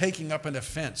 When you're taking up an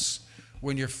offense,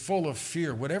 when you're full of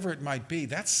fear, whatever it might be,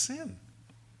 that's sin.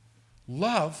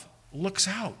 Love looks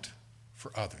out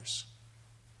for others.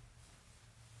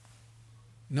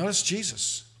 Notice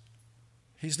Jesus.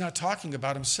 He's not talking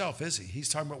about himself, is he? He's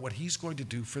talking about what he's going to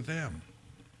do for them.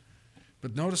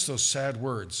 But notice those sad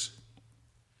words.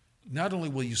 Not only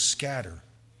will you scatter,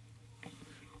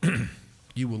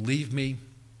 you will leave me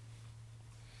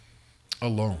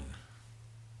alone.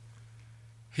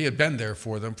 He had been there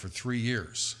for them for 3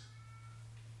 years.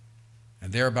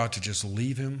 And they're about to just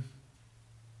leave him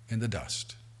in the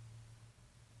dust.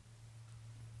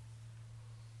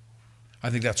 I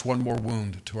think that's one more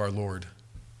wound to our Lord.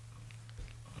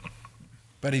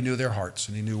 But he knew their hearts,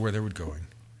 and he knew where they were going.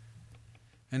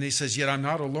 And he says, yet I'm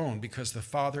not alone, because the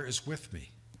Father is with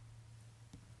me.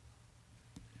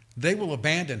 They will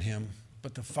abandon him,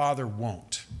 but the Father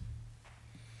won't.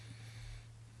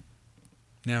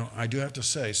 Now, I do have to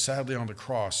say, sadly on the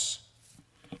cross,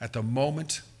 at the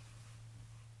moment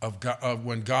of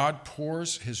when God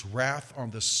pours his wrath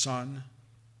on the Son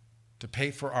to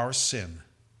pay for our sin,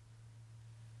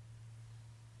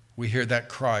 we hear that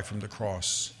cry from the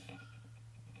cross.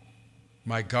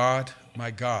 My God,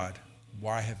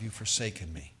 why have you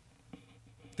forsaken me?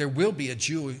 There will be a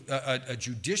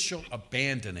judicial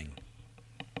abandoning.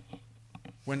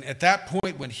 When at that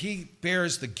point, when he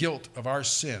bears the guilt of our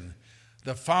sin,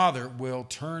 the Father will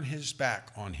turn his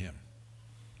back on him.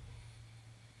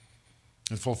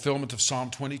 In fulfillment of Psalm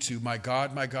 22, my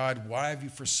God, why have you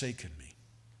forsaken me?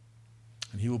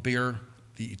 And he will bear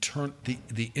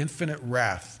the infinite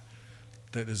wrath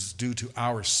that is due to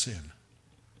our sin.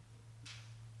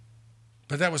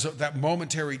 But that was that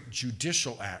momentary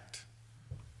judicial act.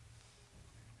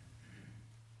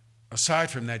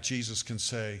 Aside from that, Jesus can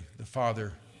say, the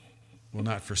Father will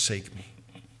not forsake me.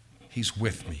 He's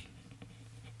with me.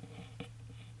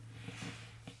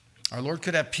 Our Lord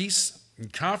could have peace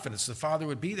and confidence the Father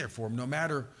would be there for him no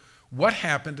matter what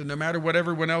happened and no matter what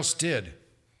everyone else did.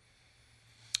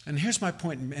 And here's my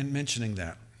point in mentioning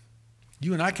that.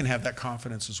 You and I can have that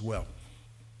confidence as well.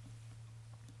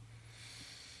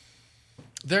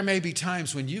 There may be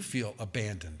times when you feel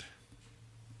abandoned,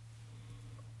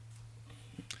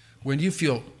 when you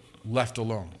feel left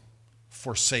alone,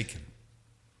 forsaken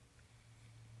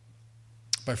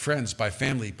by friends, by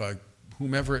family, by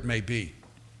whomever it may be.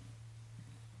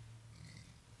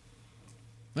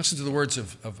 Listen to the words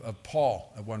of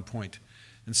Paul at one point.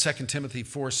 In 2 Timothy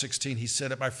 4:16, he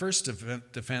said, at my first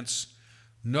defense,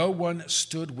 no one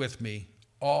stood with me,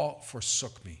 all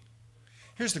forsook me.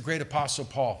 Here's the great apostle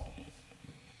Paul.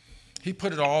 He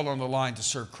put it all on the line to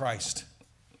serve Christ.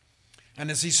 And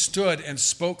as he stood and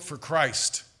spoke for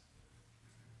Christ,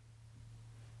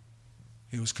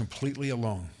 he was completely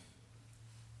alone.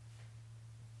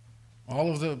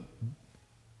 All of the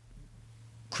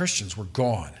Christians were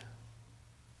gone.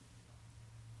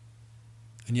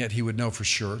 And yet he would know for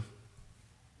sure,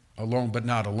 alone but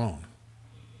not alone.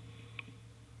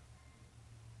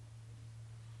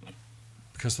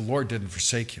 Because the Lord didn't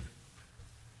forsake him.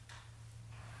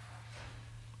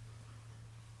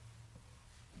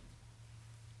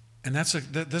 And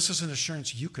this is an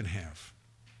assurance you can have.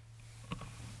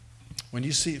 When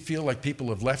you feel like people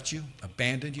have left you,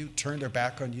 abandoned you, turned their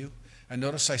back on you, and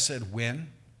notice I said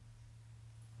when,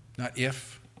 not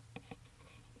if.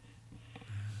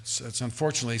 It's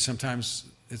unfortunately sometimes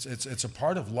it's a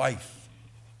part of life.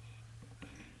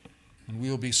 And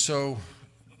we will be so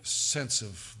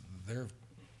sensitive.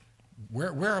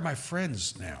 Where are my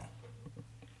friends now?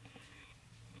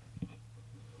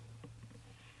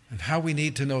 And how we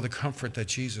need to know the comfort that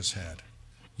Jesus had.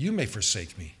 You may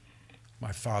forsake me,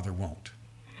 my Father won't.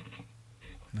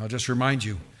 And I'll just remind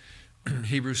you,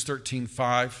 Hebrews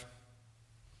 13:5.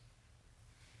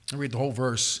 I'll read the whole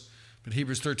verse, but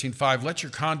Hebrews 13:5, let your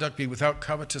conduct be without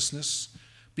covetousness.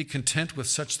 Be content with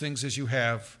such things as you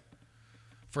have.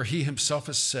 For he himself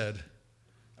has said,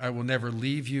 I will never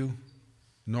leave you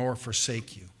nor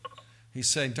forsake you. He's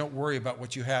saying, don't worry about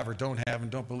what you have or don't have,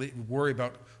 and don't worry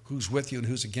about who's with you and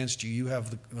who's against you. You have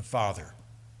the Father.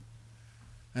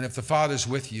 And if the Father's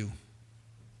with you,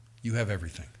 you have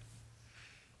everything.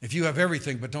 If you have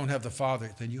everything but don't have the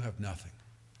Father, then you have nothing.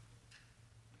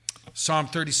 Psalm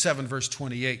 37, verse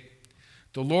 28.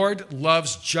 The Lord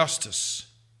loves justice,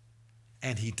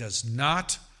 and he does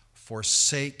not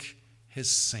forsake his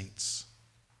saints.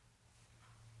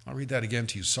 I'll read that again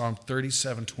to you. Psalm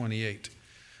 37, 28.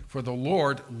 For the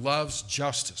Lord loves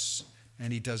justice,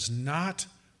 and he does not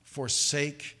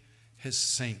forsake his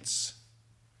saints.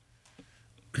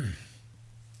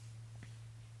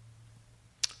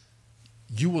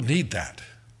 You will need that.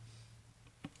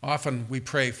 Often we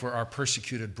pray for our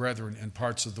persecuted brethren in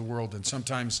parts of the world, and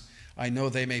sometimes I know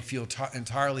they may feel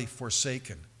entirely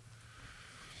forsaken.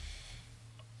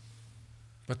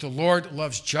 But the Lord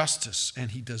loves justice,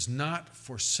 and he does not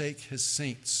forsake his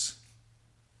saints.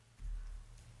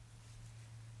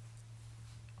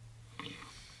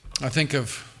 I think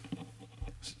of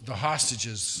the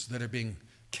hostages that are being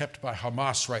kept by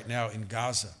Hamas right now in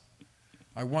Gaza.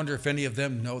 I wonder if any of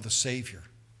them know the Savior.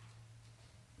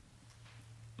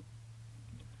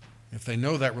 If they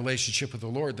know that relationship with the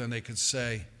Lord, then they could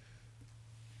say,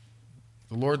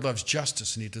 the Lord loves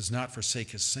justice and he does not forsake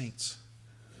his saints.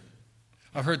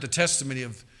 I've heard the testimony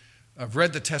of I've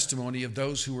read the testimony of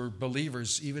those who were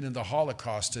believers even in the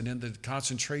Holocaust and in the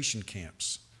concentration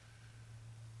camps.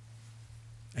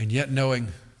 And yet knowing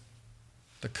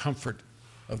the comfort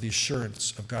of the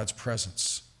assurance of God's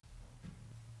presence.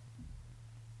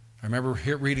 I remember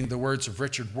reading the words of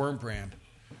Richard Wurmbrand,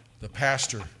 the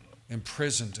pastor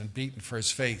imprisoned and beaten for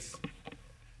his faith.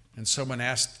 And someone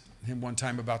asked him one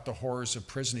time about the horrors of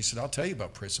prison. He said, I'll tell you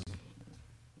about prison.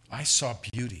 I saw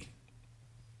beauty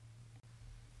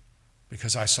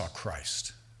because I saw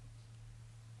Christ.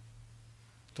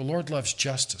 The Lord loves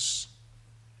justice,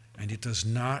 and he does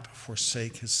not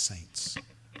forsake his saints.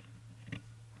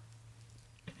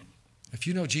 If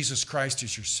you know Jesus Christ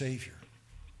as your Savior,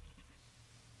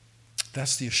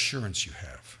 that's the assurance you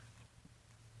have.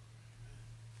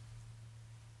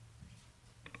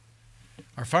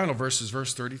 Our final verse is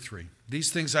verse 33.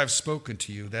 These things I've spoken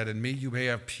to you, that in me you may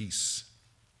have peace.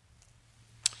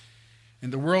 In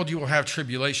the world you will have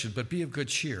tribulation, but be of good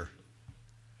cheer.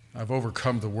 I've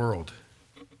overcome the world.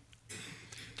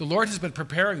 The Lord has been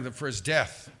preparing them for his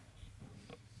death.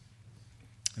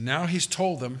 And now he's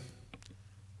told them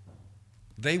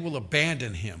they will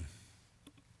abandon him.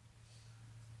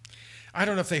 I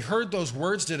don't know if they heard those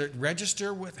words. Did it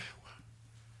register with?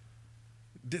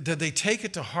 Did they take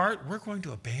it to heart? We're going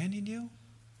to abandon you?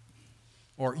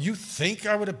 Or you think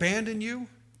I would abandon you?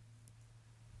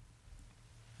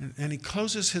 And he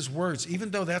closes his words,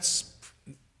 even though that's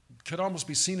could almost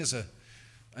be seen as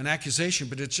an accusation,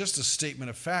 but it's just a statement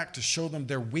of fact to show them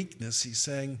their weakness. He's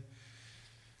saying,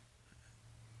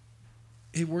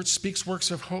 he speaks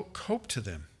works of hope to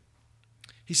them.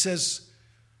 He says,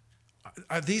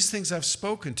 these things I've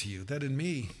spoken to you, that in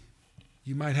me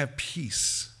you might have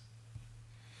peace.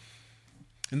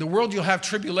 In the world you'll have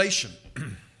tribulation.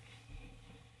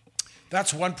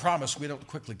 That's one promise we don't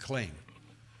quickly claim.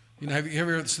 You know, have you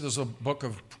ever seen there's a book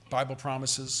of Bible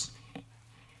promises?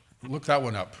 Look that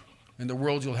one up. In the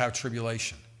world you'll have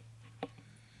tribulation.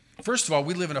 First of all,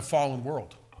 we live in a fallen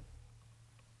world.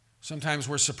 Sometimes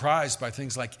we're surprised by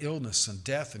things like illness and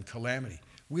death and calamity.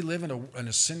 We live in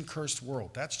a sin-cursed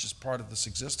world. That's just part of this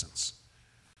existence.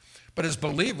 But as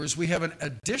believers, we have an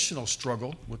additional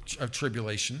struggle of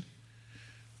tribulation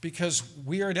because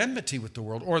we are at enmity with the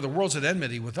world, or the world's at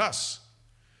enmity with us.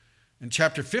 In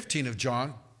chapter 15 of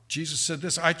John, Jesus said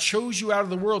this, I chose you out of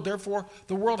the world, therefore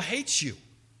the world hates you.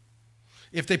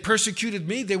 If they persecuted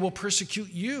me, they will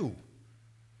persecute you.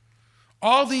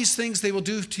 All these things they will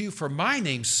do to you for my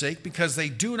name's sake, because they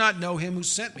do not know him who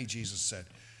sent me, Jesus said.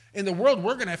 In the world,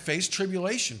 we're going to face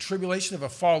tribulation of a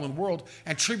fallen world,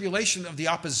 and tribulation of the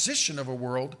opposition of a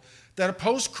world that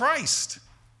opposed Christ.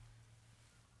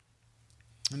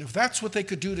 And if that's what they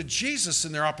could do to Jesus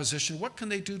in their opposition, what can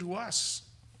they do to us?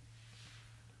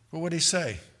 Well, what did he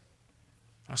say?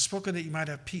 I've spoken that you might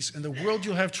have peace. In the world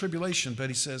you'll have tribulation, but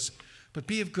he says, but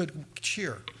be of good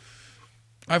cheer.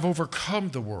 I've overcome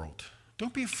the world.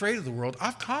 Don't be afraid of the world.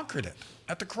 I've conquered it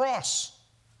at the cross.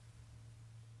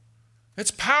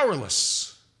 It's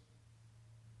powerless.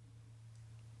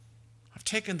 I've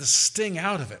taken the sting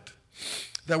out of it.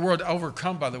 That word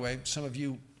overcome, by the way, some of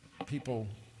you people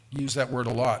use that word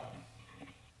a lot.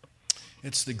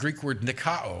 It's the Greek word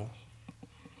nikao.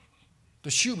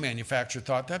 The shoe manufacturer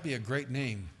thought that'd be a great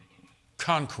name.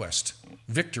 Conquest,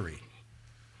 victory.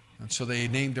 And so they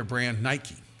named their brand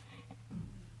Nike.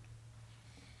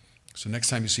 So next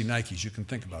time you see Nikes, you can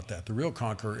think about that. The real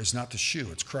conqueror is not the shoe,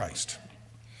 it's Christ.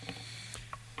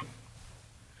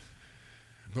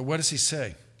 But what does he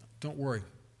say? Don't worry.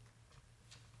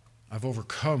 I've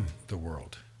overcome the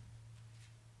world.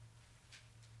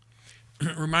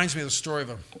 It reminds me of the story of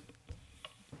a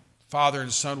father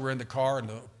and son were in the car in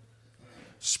the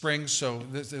spring. So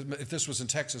if this was in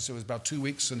Texas, it was about 2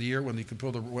 weeks in the year when you could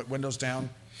pull the windows down.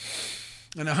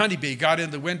 And a honeybee got in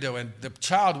the window, and the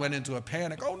child went into a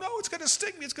panic. Oh, no, it's going to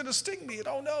sting me. It's going to sting me. And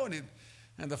oh, no.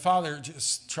 And the father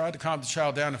just tried to calm the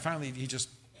child down, and finally he just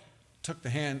took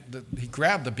he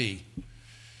grabbed the bee,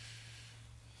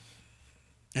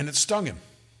 and it stung him.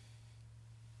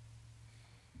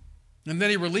 And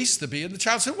then he released the bee, and the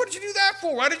child said, what did you do that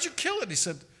for? Why did you kill it? And he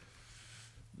said,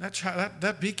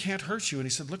 that bee can't hurt you. And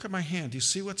he said, look at my hand. Do you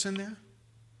see what's in there?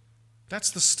 That's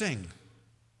the sting.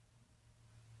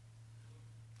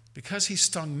 Because he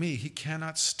stung me, he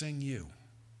cannot sting you.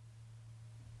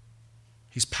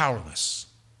 He's powerless.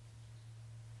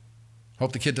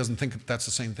 Hope the kid doesn't think that's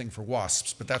the same thing for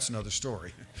wasps, but that's another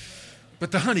story.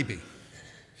 But the honeybee.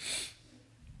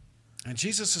 And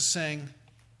Jesus is saying,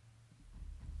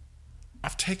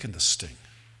 I've taken the sting.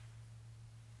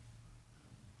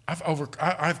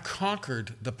 I've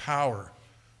conquered the power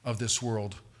of this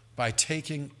world by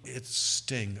taking its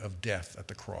sting of death at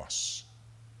the cross.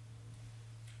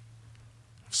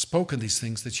 I've spoken these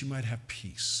things that you might have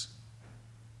peace.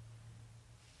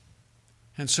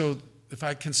 And so, if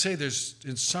I can say there's,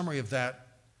 in summary of that,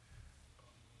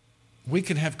 we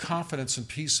can have confidence and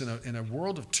peace in a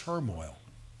world of turmoil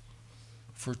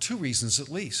for two reasons at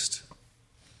least.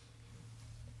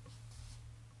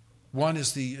 One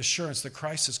is the assurance that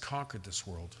Christ has conquered this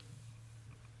world.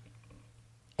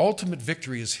 Ultimate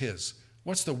victory is his.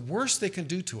 What's the worst they can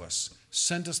do to us?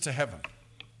 Send us to heaven.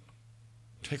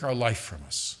 Take our life from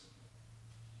us.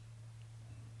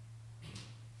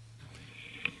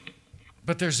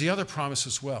 But there's the other promise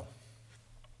as well.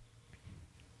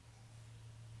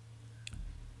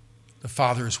 The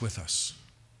Father is with us.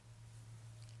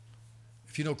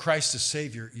 If you know Christ as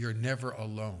Savior, you're never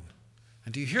alone.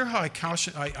 And do you hear how I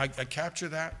capture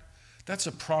that? That's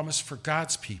a promise for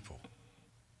God's people.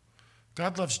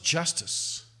 God loves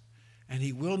justice, and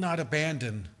he will not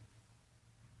abandon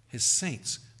his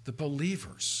saints, the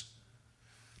believers.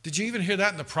 Did you even hear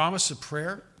that in the promise of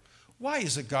prayer? Why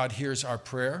is it God hears our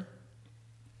prayer?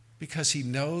 Because he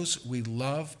knows we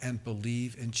love and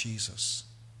believe in Jesus.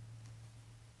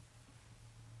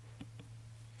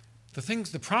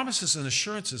 The promises and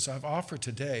assurances I've offered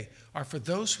today are for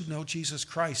those who know Jesus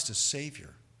Christ as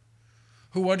Savior,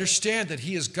 who understand that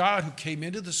he is God who came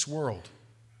into this world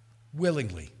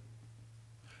willingly,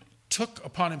 took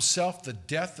upon himself the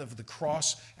death of the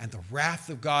cross and the wrath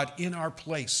of God in our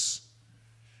place,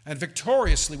 and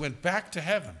victoriously went back to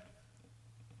heaven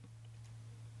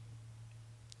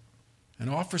and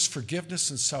offers forgiveness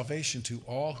and salvation to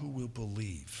all who will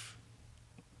believe.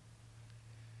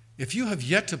 If you have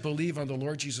yet to believe on the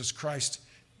Lord Jesus Christ,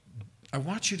 I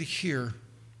want you to hear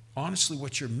honestly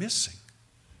what you're missing.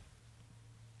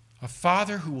 A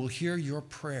Father who will hear your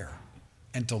prayer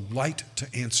and delight to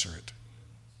answer it.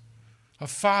 A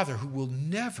Father who will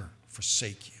never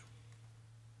forsake you.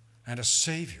 And a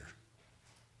Savior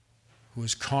who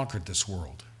has conquered this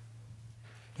world.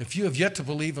 If you have yet to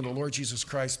believe in the Lord Jesus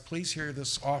Christ, please hear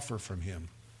this offer from him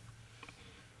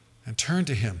and turn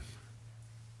to him.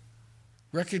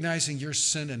 Recognizing your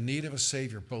sin and need of a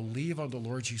Savior, believe on the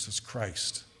Lord Jesus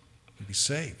Christ and be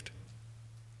saved.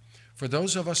 For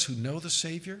those of us who know the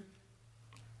Savior,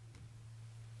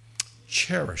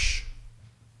 cherish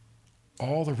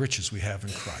all the riches we have in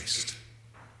Christ.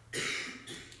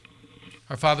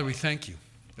 Our Father, we thank you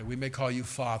that we may call you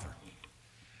Father.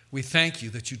 We thank you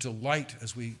that you delight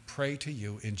as we pray to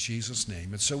you in Jesus'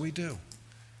 name, and so we do.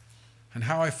 And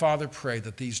how I, Father, pray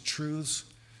that these truths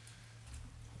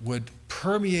would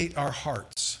permeate our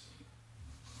hearts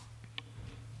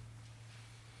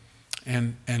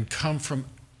and come from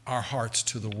our hearts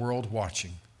to the world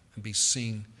watching and be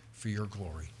seen for your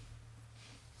glory.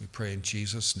 We pray in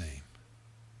Jesus' name.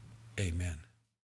 Amen.